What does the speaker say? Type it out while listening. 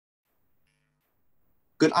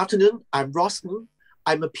Good afternoon, I'm Rosman.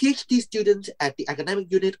 I'm a PhD student at the Academic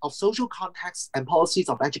Unit of Social Contexts and Policies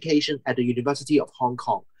of Education at the University of Hong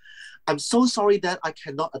Kong. I'm so sorry that I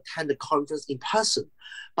cannot attend the conference in person,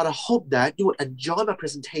 but I hope that you will enjoy my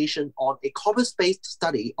presentation on a corpus-based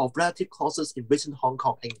study of relative clauses in written Hong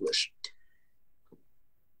Kong English.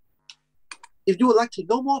 If you would like to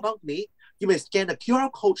know more about me, you may scan the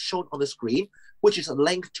QR code shown on the screen, which is a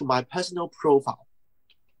link to my personal profile.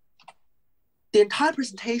 The entire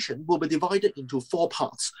presentation will be divided into 4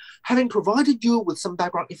 parts. Having provided you with some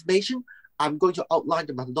background information, I'm going to outline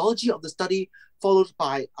the methodology of the study, followed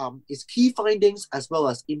by its key findings as well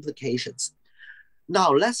as implications.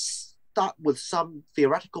 Now, let's start with some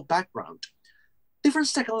theoretical background. Different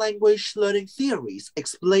second language learning theories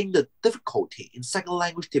explain the difficulty in second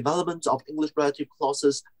language development of English relative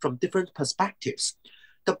clauses from different perspectives.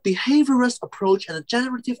 The behaviorist approach and the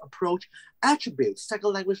generative approach attribute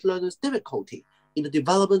second language learners' difficulty in the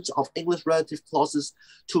development of English relative clauses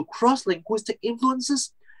to cross-linguistic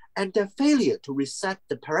influences and their failure to reset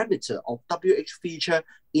the parameter of WH feature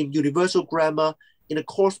in universal grammar in the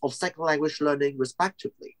course of second language learning,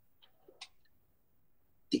 respectively.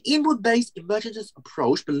 The input-based emergentist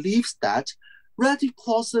approach believes that relative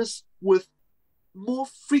clauses with more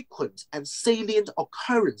frequent and salient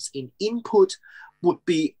occurrence in input would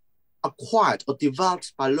be acquired or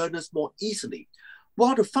developed by learners more easily,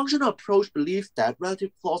 while the functional approach believes that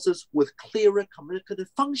relative clauses with clearer communicative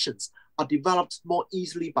functions are developed more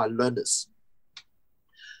easily by learners.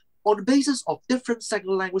 On the basis of different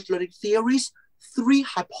second language learning theories, 3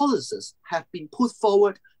 hypotheses have been put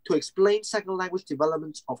forward to explain second language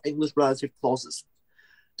development of English relative clauses.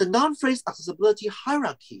 The noun-phrase accessibility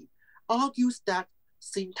hierarchy argues that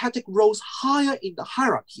syntactic roles higher in the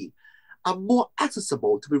hierarchy are more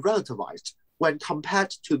accessible to be relativized when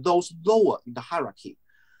compared to those lower in the hierarchy.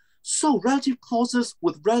 So relative clauses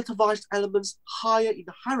with relativized elements higher in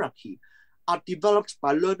the hierarchy are developed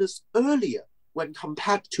by learners earlier when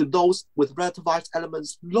compared to those with relativized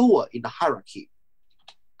elements lower in the hierarchy.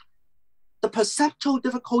 The perceptual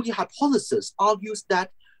difficulty hypothesis argues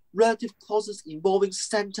that relative clauses involving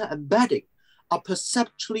center embedding are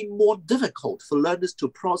perceptually more difficult for learners to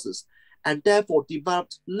process and therefore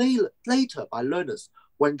developed later by learners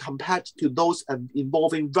when compared to those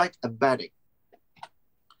involving right embedding.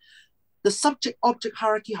 The subject-object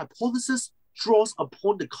hierarchy hypothesis draws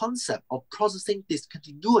upon the concept of processing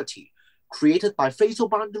discontinuity created by phrasal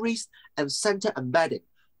boundaries and center embedding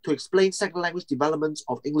to explain second language development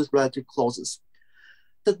of English relative clauses.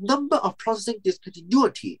 The number of processing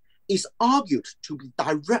discontinuity is argued to be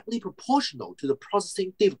directly proportional to the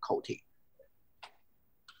processing difficulty.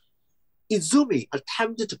 Izumi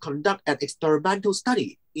attempted to conduct an experimental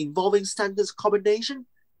study involving sentence combination,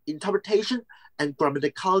 interpretation, and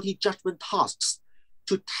grammaticality judgment tasks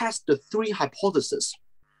to test the 3 hypotheses.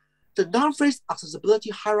 The noun-phrase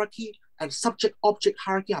accessibility hierarchy and subject-object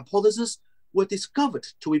hierarchy hypotheses were discovered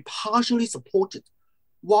to be partially supported,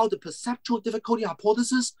 while the perceptual difficulty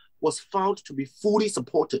hypothesis was found to be fully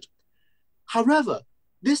supported. However,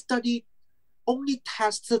 this study only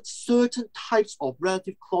tested certain types of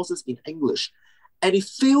relative clauses in English, and it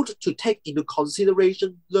failed to take into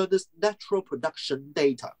consideration learners' natural production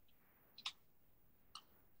data.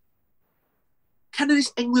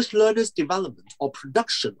 Candidates English learners' development or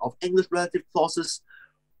production of English relative clauses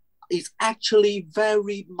is actually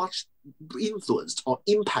very much influenced or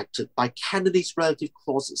impacted by candidates' relative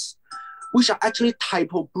clauses, which are actually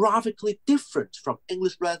typographically different from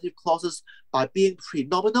English relative clauses by being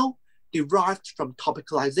prenominal, derived from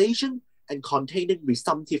topicalization, and containing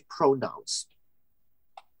resumptive pronouns.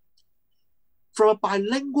 From a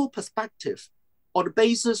bilingual perspective, on the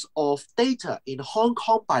basis of data in Hong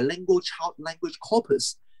Kong bilingual child language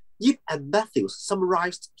corpus, Yip and Matthews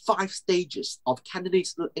summarized 5 stages of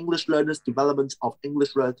candidates' English learners' development of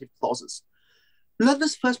English relative clauses.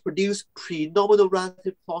 Learners first produce prenominal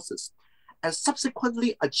relative clauses and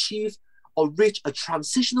subsequently achieve or reach a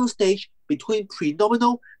transitional stage between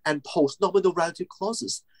prenominal and postnominal relative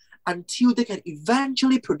clauses until they can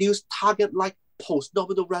eventually produce target-like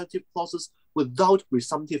postnominal relative clauses without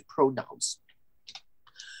resumptive pronouns.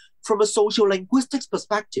 From a sociolinguistics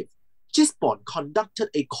perspective, Gisborne conducted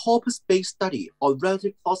a corpus-based study on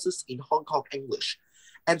relative clauses in Hong Kong English,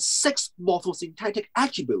 and 6 morphosyntactic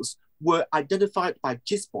attributes were identified by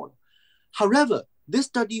Gisborne. However, this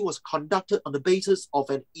study was conducted on the basis of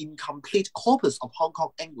an incomplete corpus of Hong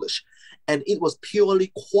Kong English, and it was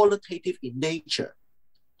purely qualitative in nature.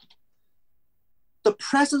 The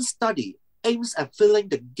present study aims at filling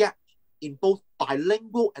the gap in both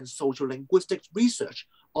bilingual and sociolinguistics research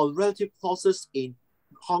on relative clauses in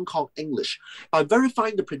Hong Kong English by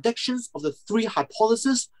verifying the predictions of the three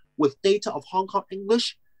hypotheses with data of Hong Kong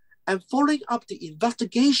English and following up the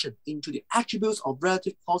investigation into the attributes of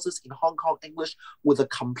relative clauses in Hong Kong English with a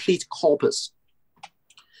complete corpus.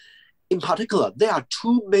 In particular, there are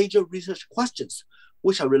two major research questions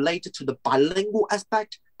which are related to the bilingual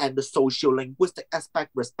aspect and the sociolinguistic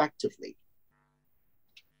aspect respectively.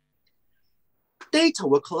 Data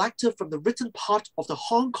were collected from the written part of the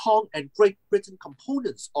Hong Kong and Great Britain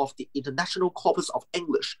components of the International Corpus of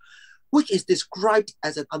English, which is described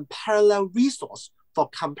as an unparalleled resource for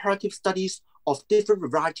comparative studies of different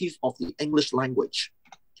varieties of the English language.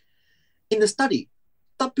 In the study,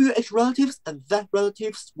 WH relatives and Z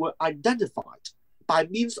relatives were identified by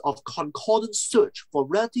means of concordant search for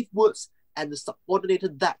relative words and the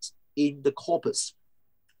subordinated that in the corpus.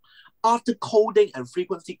 After coding and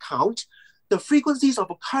frequency count, the frequencies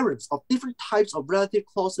of occurrence of different types of relative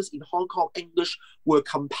clauses in Hong Kong English were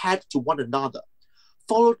compared to one another,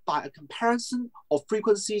 followed by a comparison of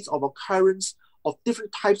frequencies of occurrence of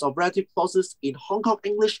different types of relative clauses in Hong Kong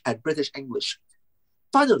English and British English.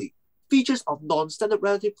 Finally, features of non-standard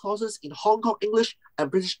relative clauses in Hong Kong English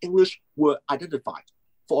and British English were identified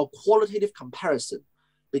for a qualitative comparison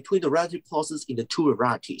between the relative clauses in the two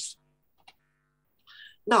varieties.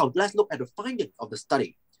 Now, let's look at the findings of the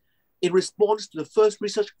study. In response to the first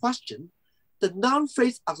research question, the noun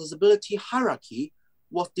phrase accessibility hierarchy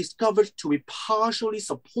was discovered to be partially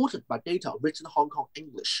supported by data of written Hong Kong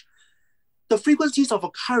English. The frequencies of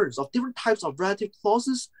occurrence of different types of relative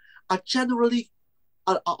clauses are generally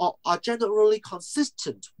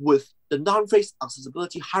consistent with the noun phrase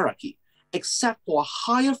accessibility hierarchy, except for a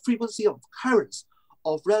higher frequency of occurrence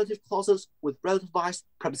of relative clauses with relativized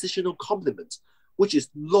prepositional complement, which is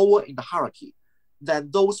lower in the hierarchy,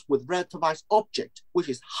 than those with relativized object, which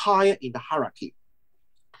is higher in the hierarchy.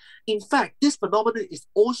 In fact, this phenomenon is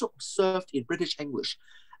also observed in British English,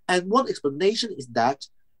 and one explanation is that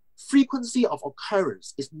frequency of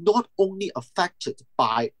occurrence is not only affected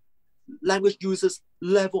by language users'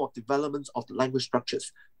 level of development of the language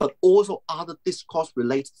structures, but also other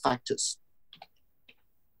discourse-related factors.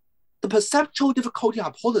 The perceptual difficulty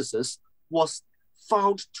hypothesis was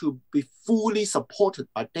found to be fully supported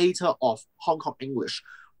by data of Hong Kong English,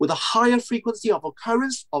 with a higher frequency of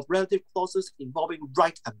occurrence of relative clauses involving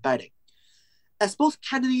right embedding. As both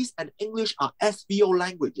Cantonese and English are SVO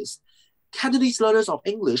languages, Cantonese learners of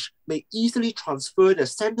English may easily transfer their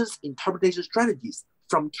sentence interpretation strategies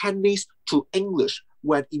from Cantonese to English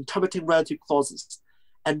when interpreting relative clauses,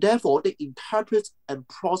 and therefore they interpret and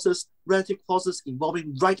process relative clauses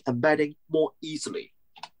involving right embedding more easily.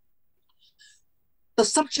 The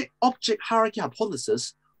subject-object hierarchy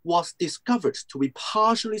hypothesis was discovered to be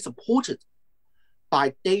partially supported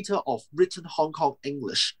by data of written Hong Kong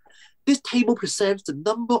English. This table presents the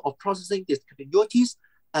number of processing discontinuities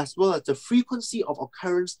as well as the frequency of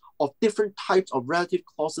occurrence of different types of relative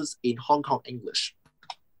clauses in Hong Kong English.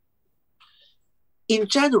 In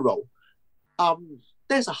general,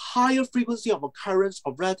 there's a higher frequency of occurrence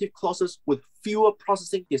of relative clauses with fewer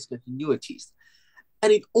processing discontinuities.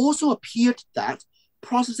 And it also appeared that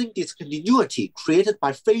processing discontinuity created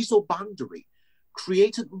by phrasal boundary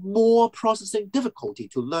created more processing difficulty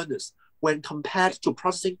to learners when compared to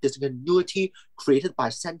processing discontinuity created by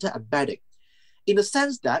center embedding, in the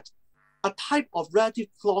sense that a type of relative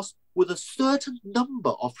clause with a certain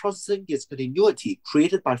number of processing discontinuity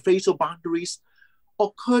created by phrasal boundaries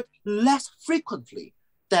occurred less frequently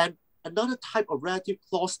than another type of relative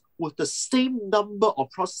clause with the same number of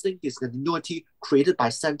processing discontinuity created by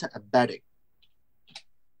center embedding.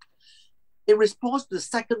 In response to the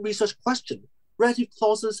second research question, relative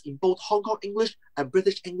clauses in both Hong Kong English and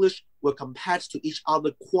British English were compared to each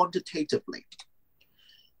other quantitatively.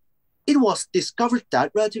 It was discovered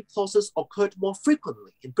that relative clauses occurred more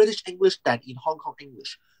frequently in British English than in Hong Kong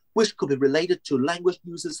English, which could be related to language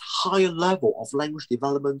users' higher level of language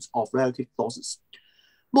development of relative clauses.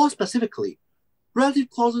 More specifically, relative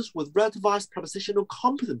clauses with relativized prepositional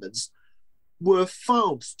complements were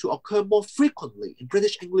found to occur more frequently in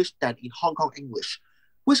British English than in Hong Kong English,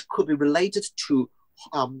 which could be related to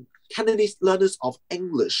Cantonese learners of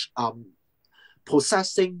English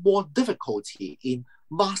possessing more difficulty in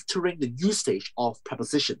mastering the usage of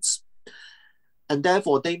prepositions. And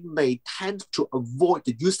therefore, they may tend to avoid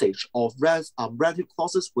the usage of relative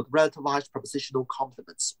clauses with relativized prepositional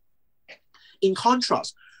complements. In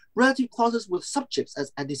contrast, relative clauses with subjects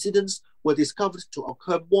as antecedents were discovered to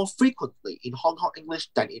occur more frequently in Hong Kong English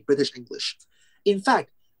than in British English. In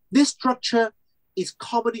fact, this structure is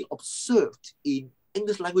commonly observed in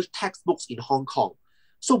English language textbooks in Hong Kong,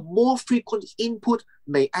 So more frequent input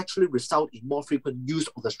may actually result in more frequent use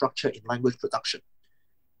of the structure in language production.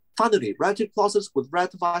 Finally, relative clauses with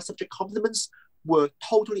relativized subject complements were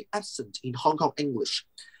totally absent in Hong Kong English.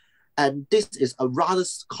 And this is a rather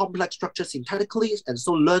complex structure syntactically, and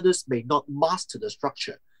so learners may not master the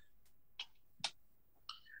structure.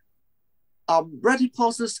 Relative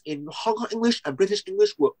clauses in Hong Kong English and British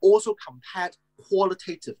English were also compared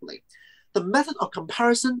qualitatively. The method of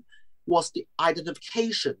comparison was the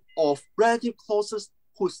identification of relative clauses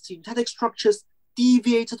whose syntactic structures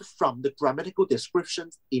deviated from the grammatical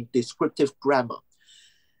descriptions in descriptive grammar.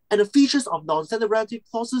 And the features of non-standard relative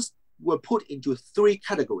clauses were put into three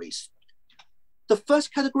categories. The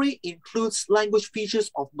first category includes language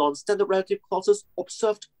features of non-standard relative clauses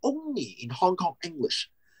observed only in Hong Kong English.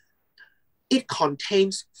 It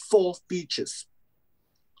contains four features,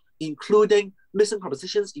 including missing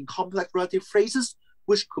prepositions in complex relative phrases,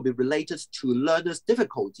 which could be related to learners'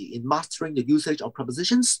 difficulty in mastering the usage of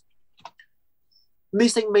prepositions,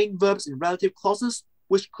 missing main verbs in relative clauses,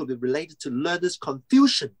 which could be related to learners'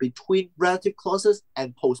 confusion between relative clauses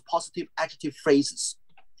and post-positive adjective phrases,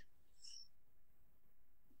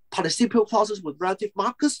 participial clauses with relative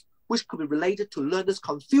markers, which could be related to learners'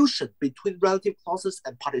 confusion between relative clauses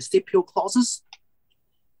and participial clauses,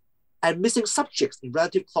 and missing subjects in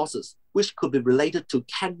relative clauses, which could be related to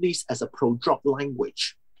Cantonese as a pro-drop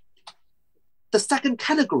language. The second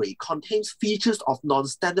category contains features of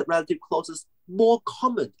non-standard relative clauses more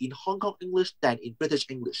common in Hong Kong English than in British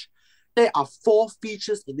English. There are four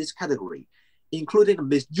features in this category, including the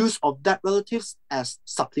misuse of that relatives as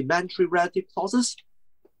supplementary relative clauses,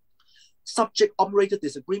 subject-operator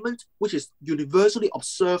disagreement, which is universally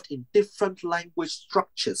observed in different language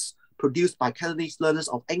structures produced by Cantonese learners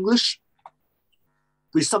of English,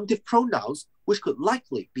 resumptive pronouns, which could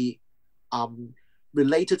likely be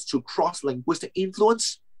related to cross-linguistic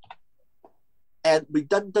influence, and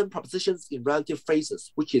redundant prepositions in relative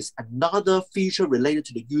phrases, which is another feature related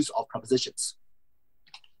to the use of prepositions.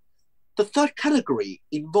 The third category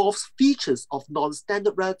involves features of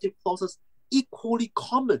non-standard relative clauses equally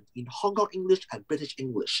common in Hong Kong English and British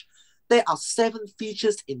English. There are 7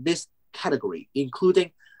 features in this category,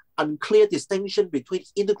 including unclear distinction between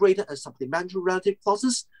integrated and supplementary relative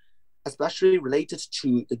clauses, especially related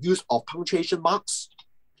to the use of punctuation marks,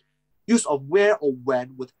 use of where or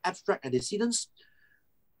when with abstract antecedents,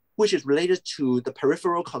 which is related to the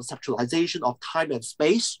peripheral conceptualization of time and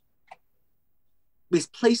space,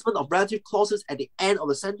 misplacement of relative clauses at the end of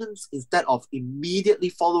the sentence instead of immediately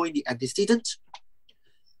following the antecedent,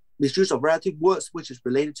 misuse of relative words, which is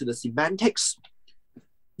related to the semantics,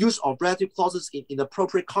 use of relative clauses in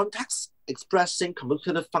inappropriate contexts, expressing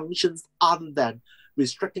communicative functions other than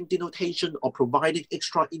restricting denotation or providing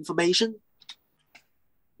extra information,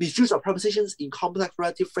 misuse of prepositions in complex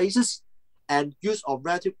relative phrases, and use of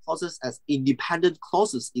relative clauses as independent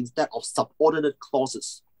clauses instead of subordinate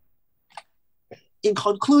clauses. In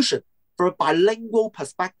conclusion, from a bilingual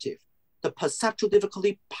perspective, the perceptual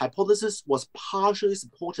difficulty hypothesis was partially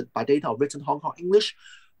supported by data of written Hong Kong English,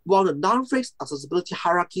 while the noun-phrase accessibility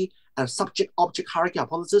hierarchy and subject-object hierarchy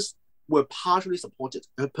hypothesis were partially supported.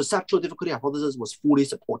 The perceptual difficulty hypothesis was fully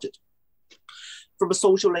supported. From a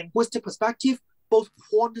social linguistic perspective, both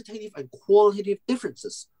quantitative and qualitative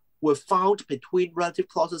differences were found between relative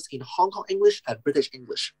clauses in Hong Kong English and British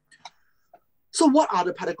English. So what are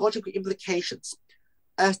the pedagogical implications?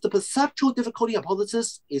 As the perceptual difficulty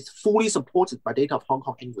hypothesis is fully supported by data of Hong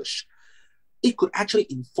Kong English, it could actually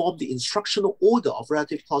inform the instructional order of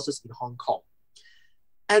relative clauses in Hong Kong.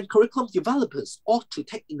 And curriculum developers ought to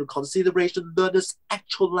take into consideration learners'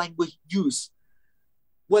 actual language use,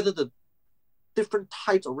 whether the different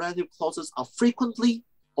types of relative clauses are frequently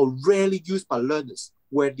or rarely used by learners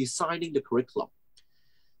when designing the curriculum.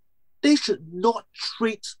 They should not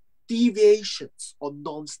treat deviations or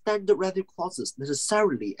non-standard relative clauses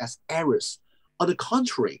necessarily as errors. On the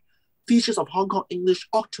contrary, features of Hong Kong English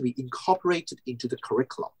ought to be incorporated into the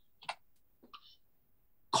curriculum.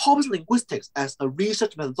 Corpus linguistics as a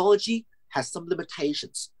research methodology has some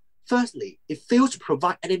limitations. Firstly, it fails to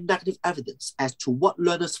provide any negative evidence as to what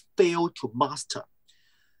learners fail to master.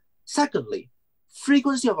 Secondly,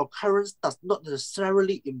 frequency of occurrence does not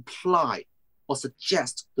necessarily imply or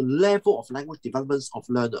suggest the level of language development of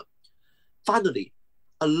learner. Finally,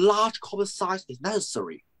 a large corpus size is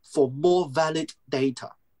necessary for more valid data.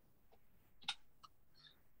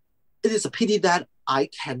 It is a pity that I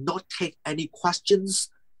cannot take any questions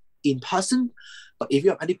in person, but if you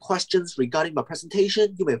have any questions regarding my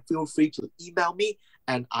presentation, you may feel free to email me,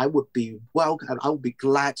 and I would be welcome and I would be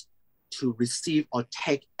glad to receive or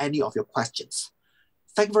take any of your questions.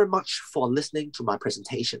 Thank you very much for listening to my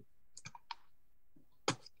presentation.